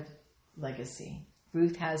restored legacy.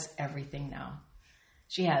 Ruth has everything now.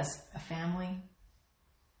 She has a family.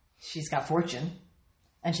 She's got fortune.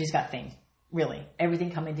 And she's got fame. Really.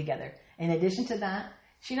 Everything coming together. In addition to that,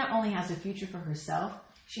 she not only has a future for herself,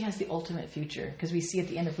 she has the ultimate future. Because we see at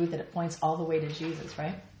the end of Ruth that it points all the way to Jesus,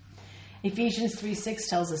 right? Ephesians 3:6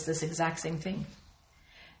 tells us this exact same thing.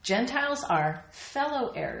 Gentiles are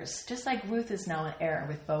fellow heirs, just like Ruth is now an heir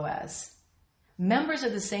with Boaz. Members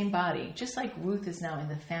of the same body, just like Ruth is now in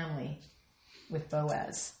the family with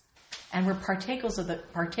Boaz. And we're partakers of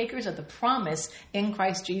the promise in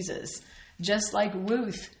Christ Jesus. Just like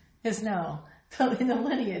Ruth is now in the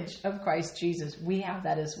lineage of Christ Jesus. We have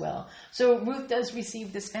that as well. So Ruth does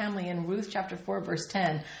receive this family in Ruth chapter 4, verse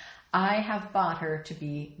 10. I have bought her to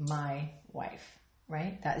be my wife,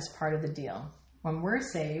 right? That is part of the deal. When we're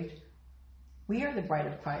saved, we are the bride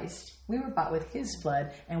of Christ. We were bought with his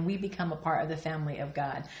blood, and we become a part of the family of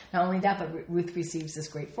God. Not only that, but Ruth receives this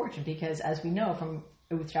great fortune because, as we know from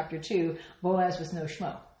Ruth chapter 2, Boaz was no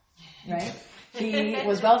schmo, right? He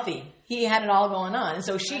was wealthy. He had it all going on. And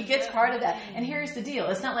so she gets part of that. And here's the deal.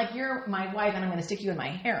 It's not like you're my wife and I'm going to stick you in my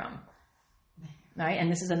harem. Right? And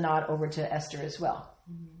this is a nod over to Esther as well.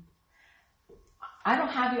 I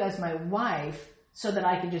don't have you as my wife so that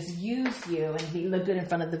I can just use you and look good in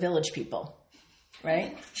front of the village people.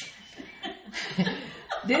 Right?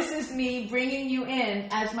 This is me bringing you in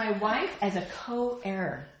as my wife, as a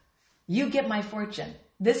co-heir. You get my fortune.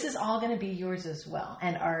 This is all going to be yours as well,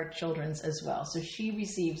 and our children's as well. So she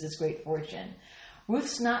receives this great fortune.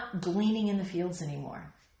 Ruth's not gleaning in the fields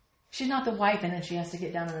anymore. She's not the wife, and then she has to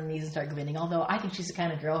get down on her knees and start gleaning. Although I think she's the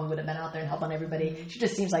kind of girl who would have been out there and helped on everybody. She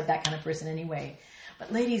just seems like that kind of person anyway.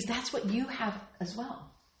 But ladies, that's what you have as well.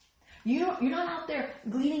 You're not out there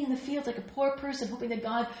gleaning in the fields like a poor person, hoping that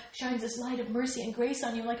God shines this light of mercy and grace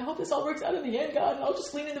on you. Like, I hope this all works out in the end, God. I'll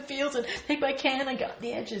just glean in the fields and take my can and got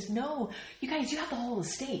the edges. No, you guys, you have the whole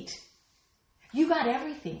estate. You got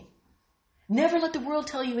everything. Never let the world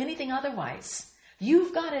tell you anything otherwise.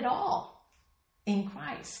 You've got it all in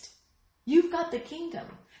Christ. You've got the kingdom.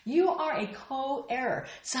 You are a co-heir,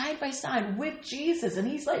 side by side with Jesus. And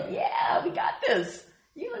he's like, yeah, we got this.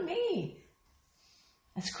 You and me.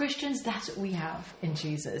 As Christians, that's what we have in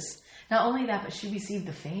Jesus. Not only that, but she received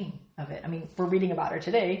the fame of it. I mean, we're reading about her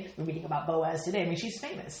today. We're reading about Boaz today. I mean, she's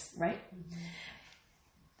famous, right?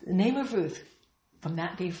 Mm-hmm. The name of Ruth, from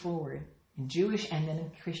that day forward, in Jewish and then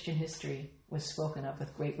in Christian history, was spoken of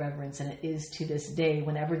with great reverence. And it is to this day,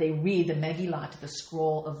 whenever they read the Megillah, the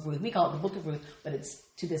scroll of Ruth. We call it the book of Ruth, but it's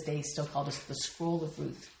to this day still called as the scroll of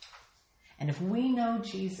Ruth. And if we know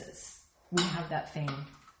Jesus, we have that fame.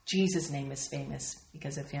 Jesus' name is famous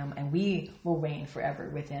because of him, and we will reign forever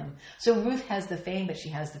with him. So Ruth has the fame, but she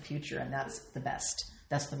has the future, and that's the best.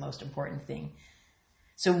 That's the most important thing.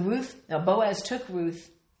 So Boaz took Ruth,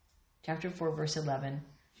 chapter 4, verse 11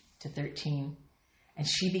 to 13, and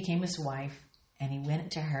she became his wife, And he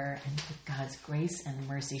went to her, and with God's grace and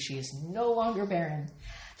mercy, she is no longer barren.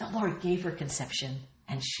 The Lord gave her conception,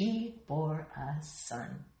 and she bore a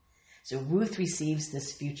son. So Ruth receives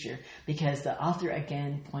this future because the author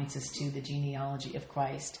again points us to the genealogy of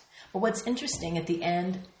Christ. But what's interesting, at the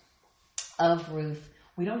end of Ruth,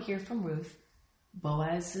 we don't hear from Ruth.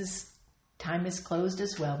 Boaz's time is closed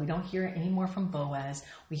as well. We don't hear any more from Boaz.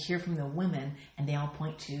 We hear from the women, and they all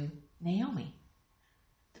point to Naomi.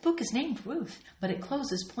 The book is named Ruth, but it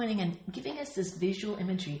closes pointing and giving us this visual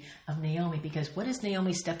imagery of Naomi, because what does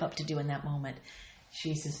Naomi step up to do in that moment?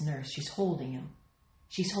 She's his nurse. She's holding him.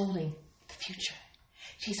 She's holding the future.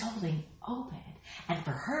 She's holding Obed. And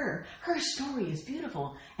for her, her story is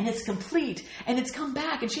beautiful, and it's complete, and it's come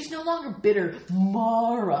back, and she's no longer bitter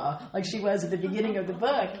Mara like she was at the beginning of the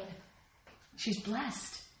book. She's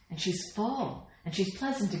blessed, and she's full, and she's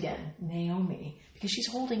pleasant again, Naomi, because she's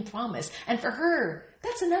holding promise. And for her,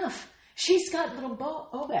 that's enough. She's got little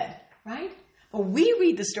Obed, right? But we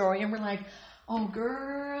read the story, and we're like, oh,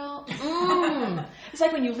 girl. It's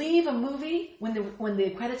like when you leave a movie, when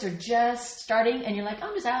the credits are just starting, and you're like,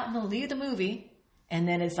 I'm just out, I'm going to leave the movie. And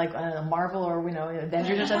then it's like Marvel or,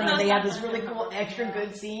 Avengers or something, and they have this really cool extra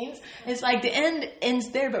good scenes. It's like the end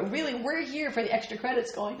ends there, but really we're here for the extra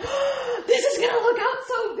credits going, oh, this is going to look out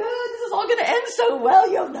so good. This is all going to end so well.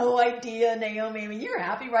 You have no idea, Naomi. I mean, you're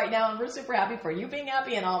happy right now, and we're super happy for you being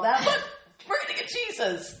happy and all that. But we're going to get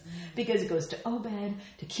Jesus. Because it goes to Obed,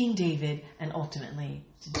 to King David, and ultimately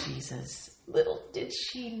to Jesus. Little did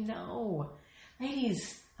she know.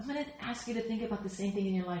 Ladies, I'm going to ask you to think about the same thing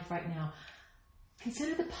in your life right now.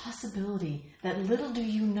 Consider the possibility that little do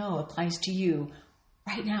you know applies to you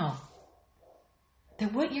right now.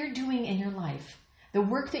 That what you're doing in your life, the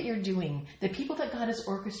work that you're doing, the people that God is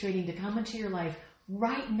orchestrating to come into your life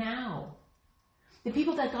right now, the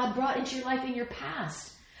people that God brought into your life in your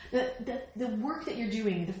past, the work that you're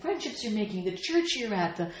doing, the friendships you're making, the church you're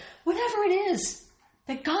at, whatever it is,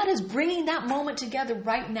 that God is bringing that moment together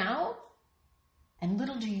right now, and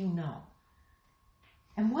little do you know.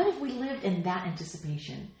 And what if we lived in that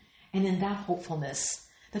anticipation and in that hopefulness,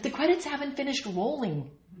 that the credits haven't finished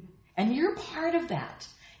rolling, and you're part of that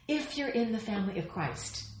if you're in the family of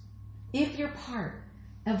Christ, if you're part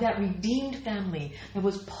of that redeemed family that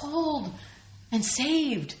was pulled and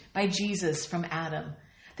saved by Jesus from Adam,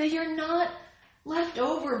 that you're not left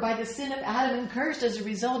over by the sin of Adam and cursed as a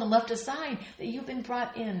result and left aside, that you've been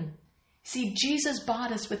brought in. See, Jesus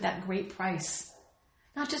bought us with that great price.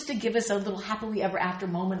 Not just to give us a little happily ever after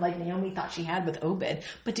moment like Naomi thought she had with Obed,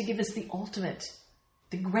 but to give us the ultimate,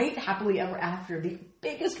 the great happily ever after, the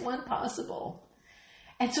biggest one possible.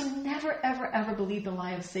 And so never, ever, ever believe the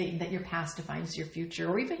lie of Satan that your past defines your future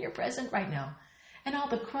or even your present right now. And all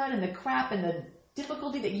the crud and the crap and the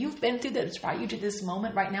difficulty that you've been through that has brought you to this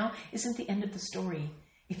moment right now isn't the end of the story.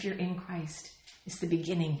 If you're in Christ, it's the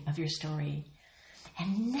beginning of your story.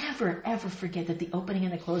 And never, ever forget that the opening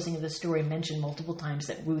and the closing of the story mentioned multiple times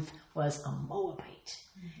that Ruth was a Moabite.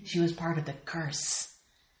 She was part of the curse.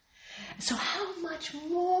 So how much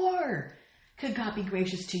more could God be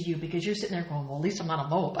gracious to you? Because you're sitting there going, well, at least I'm not a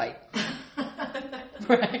Moabite.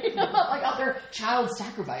 Right? I'm not like out there child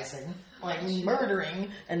sacrificing, like murdering,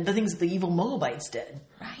 and the things the evil Moabites did.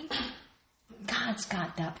 Right? God's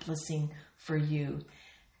got that blessing for you.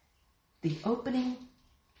 The opening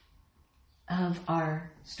of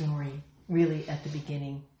our story, really at the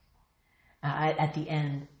beginning, at the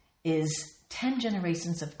end, is 10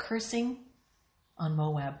 generations of cursing on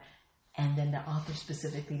Moab. And then the author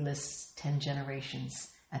specifically lists 10 generations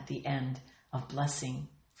at the end of blessing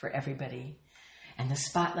for everybody. And the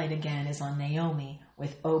spotlight again is on Naomi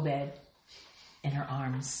with Obed in her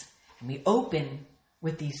arms. And we open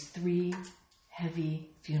with these 3 heavy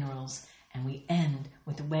funerals. And we end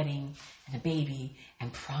with a wedding and a baby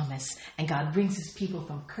and promise. And God brings his people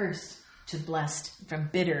from cursed to blessed, from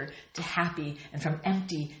bitter to happy, and from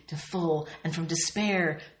empty to full, and from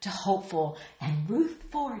despair to hopeful. And Ruth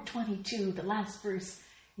 4:22, the last verse,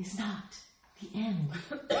 is not the end.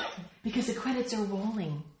 Because the credits are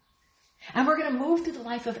rolling. And we're going to move through the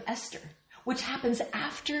life of Esther, which happens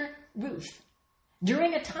after Ruth,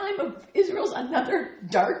 during a time of Israel's, another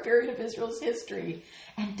dark period of Israel's history.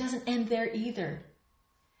 And it doesn't end there either.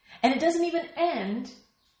 And it doesn't even end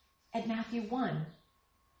at Matthew 1,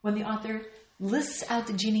 when the author lists out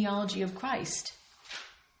the genealogy of Christ.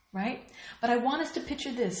 Right? But I want us to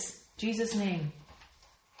picture this, Jesus' name.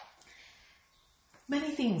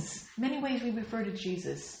 Many things, many ways we refer to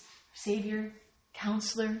Jesus. Savior,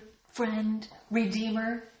 Counselor, Friend,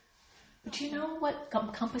 Redeemer. But you know what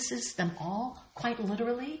encompasses them all, quite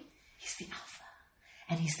literally? He's the Alpha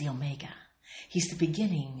and he's the Omega. He's the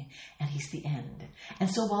beginning and he's the end. And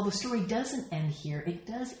so while the story doesn't end here, it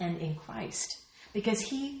does end in Christ because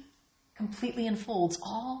he completely unfolds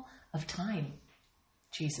all of time.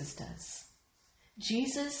 Jesus does.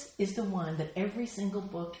 Jesus is the one that every single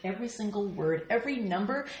book, every single word, every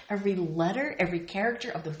number, every letter, every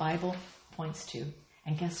character of the Bible points to.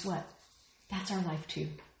 And guess what? That's our life too,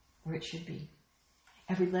 where it should be.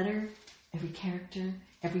 Every letter, every character,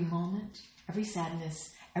 every moment, every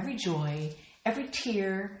sadness, every joy, every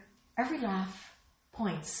tear, every laugh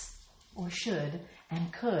points, or should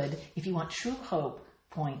and could, if you want true hope,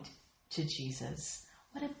 point to Jesus.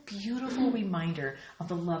 What a beautiful reminder of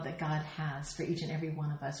the love that God has for each and every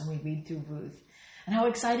one of us when we read through Ruth. And how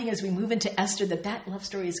exciting as we move into Esther that love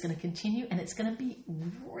story is going to continue, and it's going to be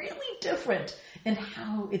really different in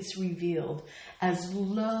how it's revealed. As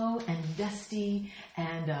low and dusty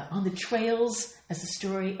and on the trails as the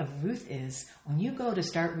story of Ruth is, when you go to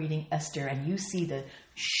start reading Esther and you see the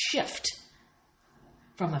shift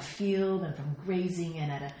from a field and from grazing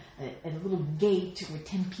and at a little gate where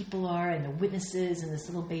 10 people are and the witnesses and this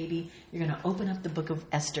little baby, you're going to open up the book of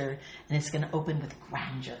Esther and it's going to open with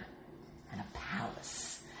grandeur and a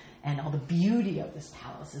palace. And all the beauty of this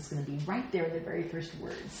palace is going to be right there in the very first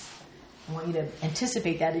words. I want you to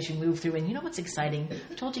anticipate that as you move through. And you know what's exciting?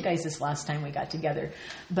 I told you guys this last time we got together.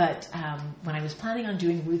 But when I was planning on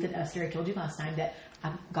doing Ruth and Esther, I told you last time that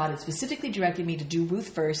God had specifically directed me to do Ruth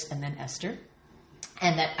first and then Esther.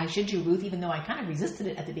 And that I should do Ruth, even though I kind of resisted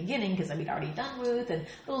it at the beginning because I'd already done Ruth and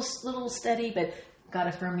little steady, but God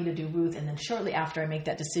affirmed me to do Ruth. And then shortly after I make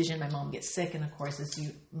that decision, my mom gets sick. And of course, as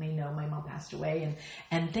you may know, my mom passed away.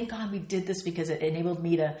 And thank God we did this because it enabled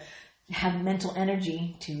me to have mental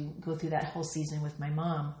energy to go through that whole season with my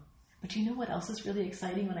mom. But do you know what else is really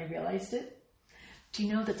exciting when I realized it? Do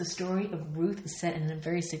you know that the story of Ruth is set in a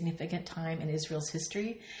very significant time in Israel's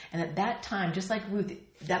history? And at that time, just like Ruth,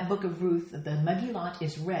 that book of Ruth, the Megillot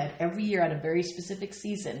is read every year at a very specific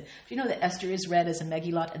season. Do you know that Esther is read as a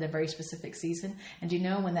Megillot at a very specific season? And do you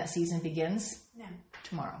know when that season begins? No.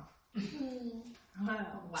 Tomorrow. Oh, wow.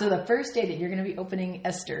 So the first day that you're going to be opening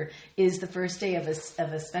Esther is the first day of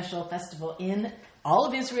a special festival in all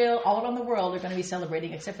of Israel, all around the world. Are going to be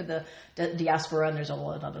celebrating, except for the diaspora, and there's a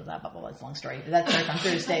whole other blah, blah, blah. It's a long story. That starts on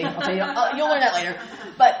Thursday. I'll tell you, you'll learn that later.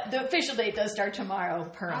 But the official date does start tomorrow.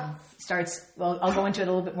 Purim starts. Well, I'll go into it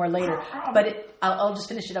a little bit more later, but I'll just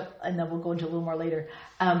finish it up, and then we'll go into a little more later.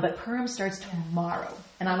 But Purim starts tomorrow,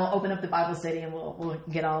 and I will open up the Bible study, and we'll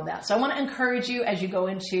get all of that. So I want to encourage you as you go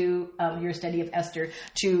into your study of Esther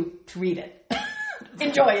to read it.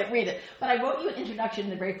 Enjoy it, read it. But I wrote you an introduction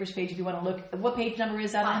in the very first page if you want to look. What page number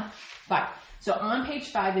is that on? 5. So on page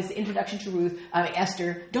 5 is the introduction to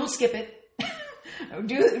Esther. Don't skip it.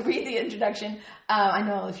 Read the introduction. I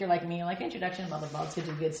know if you're like me, you're like introduction, blah, blah, blah. It's going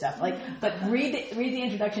to do good stuff. But read the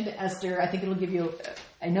introduction to Esther. I think it'll give you,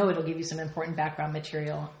 I know it'll give you some important background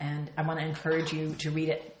material, and I want to encourage you to read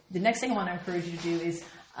it. The next thing I want to encourage you to do is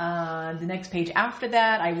the next page after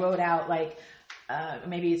that. I wrote out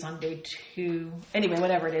maybe it's on day 2. Anyway,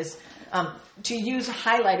 whatever it is, to use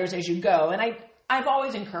highlighters as you go. And I've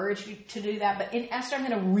always encouraged you to do that, but in Esther, I'm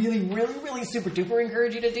going to really, really, really super duper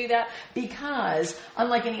encourage you to do that because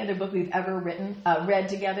unlike any other book we've ever read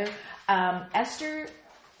together, Esther,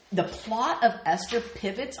 the plot of Esther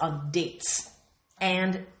pivots on dates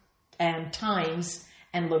and times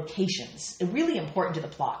and locations. It's really important to the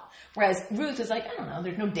plot. Whereas Ruth is like, I don't know,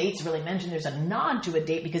 there's no dates really mentioned. There's a nod to a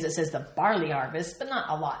date because it says the barley harvest, but not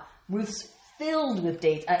a lot. Ruth's filled with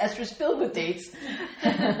dates. Esther's filled with dates.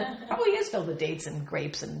 Probably is filled with dates and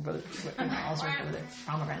grapes and all sorts of other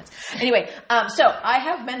pomegranates. Anyway, so I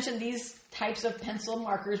have mentioned these types of pencil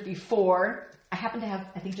markers before. I happen to have,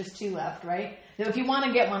 I think, just 2 left, right? So if you want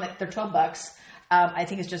to get one, they're $12. I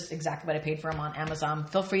think it's just exactly what I paid for them on Amazon.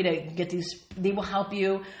 Feel free to get these. They will help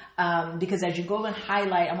you because as you go and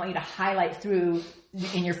highlight, I want you to highlight through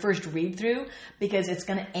in your first read through because it's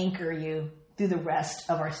going to anchor you through the rest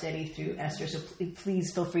of our study through Esther. So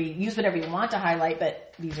please feel free. Use whatever you want to highlight,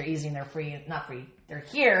 but these are easy and they're free. Not free. They're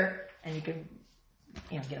here and you can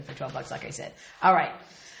get them for $12 like I said. All right.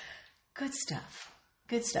 Good stuff.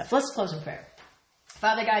 Good stuff. Let's close in prayer.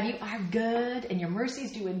 Father God, you are good and your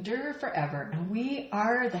mercies do endure forever. And we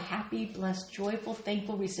are the happy, blessed, joyful,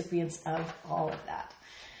 thankful recipients of all of that.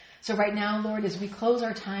 So right now, Lord, as we close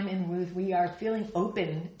our time in Ruth, we are feeling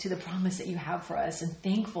open to the promise that you have for us and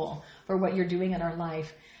thankful for what you're doing in our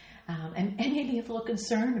life. And maybe a little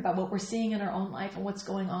concerned about what we're seeing in our own life and what's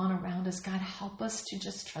going on around us. God, help us to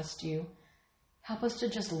just trust you. Help us to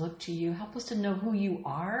just look to you. Help us to know who you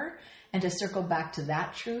are and to circle back to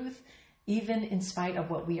that truth, even in spite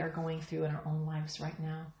of what we are going through in our own lives right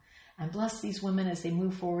now. And bless these women as they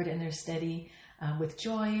move forward in their study with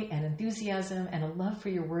joy and enthusiasm and a love for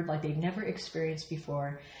your word like they've never experienced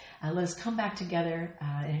before. Let us come back together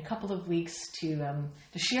in a couple of weeks to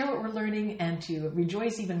share what we're learning and to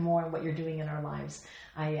rejoice even more in what you're doing in our lives.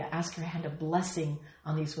 I ask your hand of blessing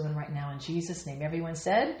on these women right now in Jesus' name. Everyone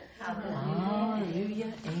said, Hallelujah.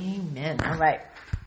 Hallelujah. Amen. All right.